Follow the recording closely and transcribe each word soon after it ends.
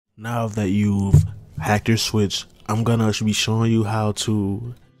Now that you've hacked your Switch, I'm gonna be showing you how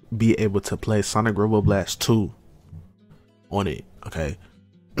to be able to play Sonic Robo Blast 2 on it, okay?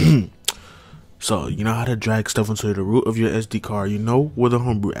 So, you know how to drag stuff into the root of your SD card. You know where the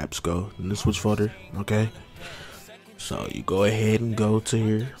homebrew apps go in the Switch folder, okay? So, you go ahead and go to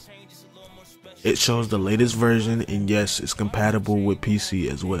here. It shows the latest version, and yes, it's compatible with PC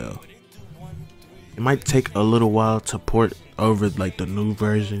as well. It might take a little while to port over like the new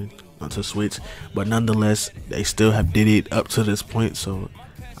version onto Switch, but nonetheless, they still have did it up to this point, so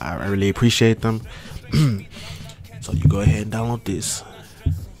I really appreciate them. So you go ahead and download this.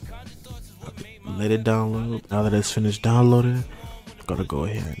 Let it download. Now that it's finished downloading, gotta go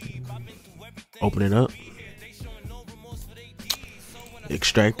ahead and open it up.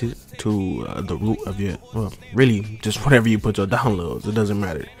 Extract it to the root of your, well, really just whatever you put your downloads, it doesn't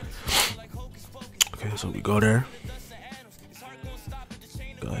matter. Okay, so we go there.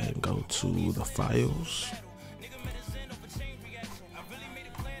 Go ahead and go to the files.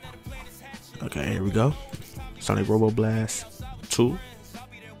 Okay, here we go. Sonic Robo Blast 2.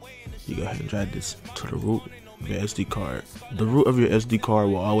 You go ahead and drag this to the root of your SD card. The root of your SD card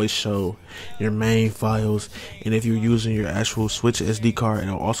will always show your main files, and if you're using your actual Switch SD card,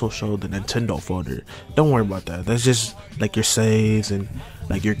 it'll also show the Nintendo folder. Don't worry about that. That's just like your saves and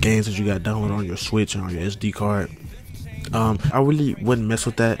like your games that you got downloaded on your Switch and on your SD card. I really wouldn't mess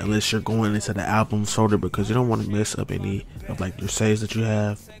with that unless you're going into the albums folder, because you don't want to mess up any of like your saves that you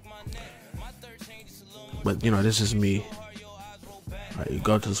have. But you know, this is me. Alright, you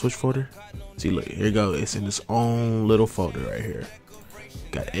go to the Switch folder. See, look, here you go. It's in its own little folder right here.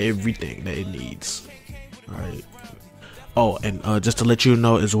 Got everything that it needs. Alright. Oh, and just to let you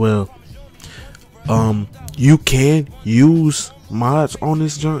know as well, you can use mods on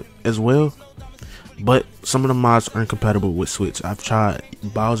this junk as well, but some of the mods aren't compatible with Switch. I've tried.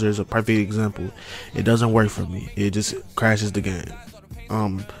 Bowser is a perfect example. It doesn't work for me. It just crashes the game.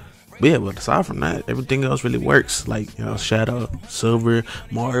 But yeah, but aside from that, everything else really works. Like, you know, Shadow, Silver,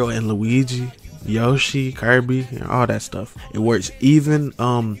 Mario and Luigi, Yoshi, Kirby, and all that stuff. It works. Even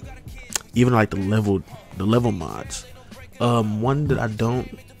like the level mods. One that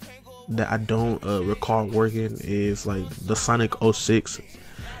I don't recall working is like the Sonic 06.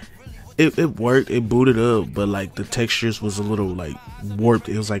 It worked, it booted up, but like the textures was a little like warped.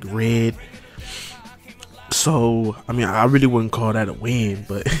 It was like red. So I mean, I really wouldn't call that a win,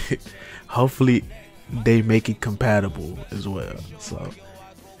 but hopefully they make it compatible as well. So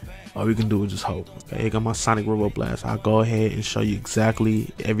all we can do is just hope. Okay, here got my Sonic Robo Blast. I'll go ahead and show you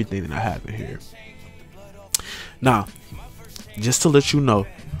exactly everything that I have in here. Now, just to let you know,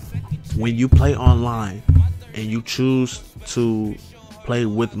 when you play online and you choose to play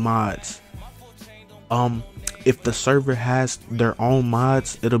with mods, if the server has their own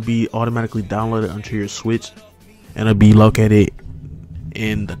mods, it'll be automatically downloaded onto your Switch, and it'll be located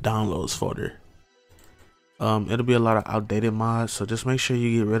in the downloads folder. It'll be a lot of outdated mods, so just make sure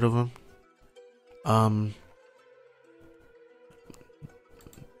you get rid of them.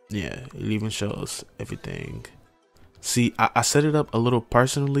 Yeah, it even shows everything. See, I set it up a little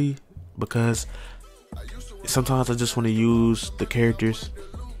personally because sometimes I just want to use the characters,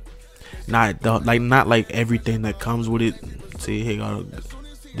 not like everything that comes with it. See, here go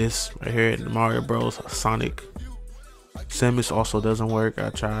this right here, the Mario Bros. Sonic. Samus also doesn't work.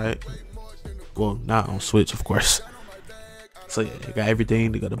 I tried. Well, not on Switch, of course. So yeah, you got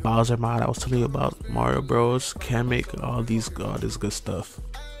everything. They got the Bowser mod I was telling you about, Mario Bros, Kamek, all this good stuff.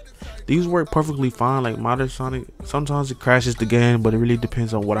 These work perfectly fine, like modern Sonic. Sometimes it crashes the game, but it really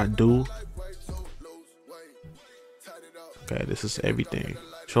depends on what I do. Okay, this is everything.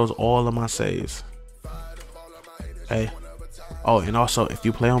 Shows all of my saves. Okay. Oh, and also if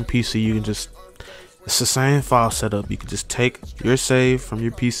you play on PC, you can just, it's the same file setup. You can just take your save from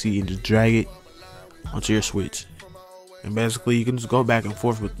your PC and just drag it onto your Switch, and basically you can just go back and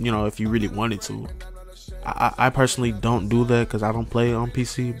forth with, you know, if you really wanted to. I personally don't do that because I don't play on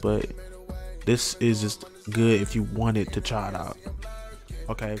PC, but this is just good if you wanted to try it out.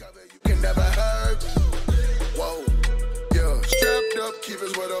 Okay. Keep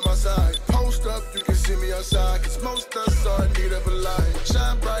his word on my side. Post up, you can see me outside. Cause most of us are in need of a light.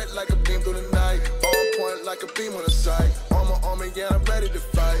 Shine bright like a beam through the night. On point like a beam on the sight. On my armor, yeah, I'm ready to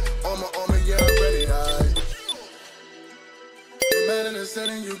fight. On my armor, yeah, I'm ready to hide. The man in the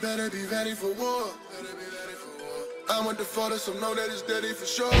setting, you better be ready for war. I'm with the photo, so know that it's steady for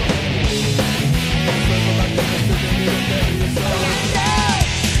sure.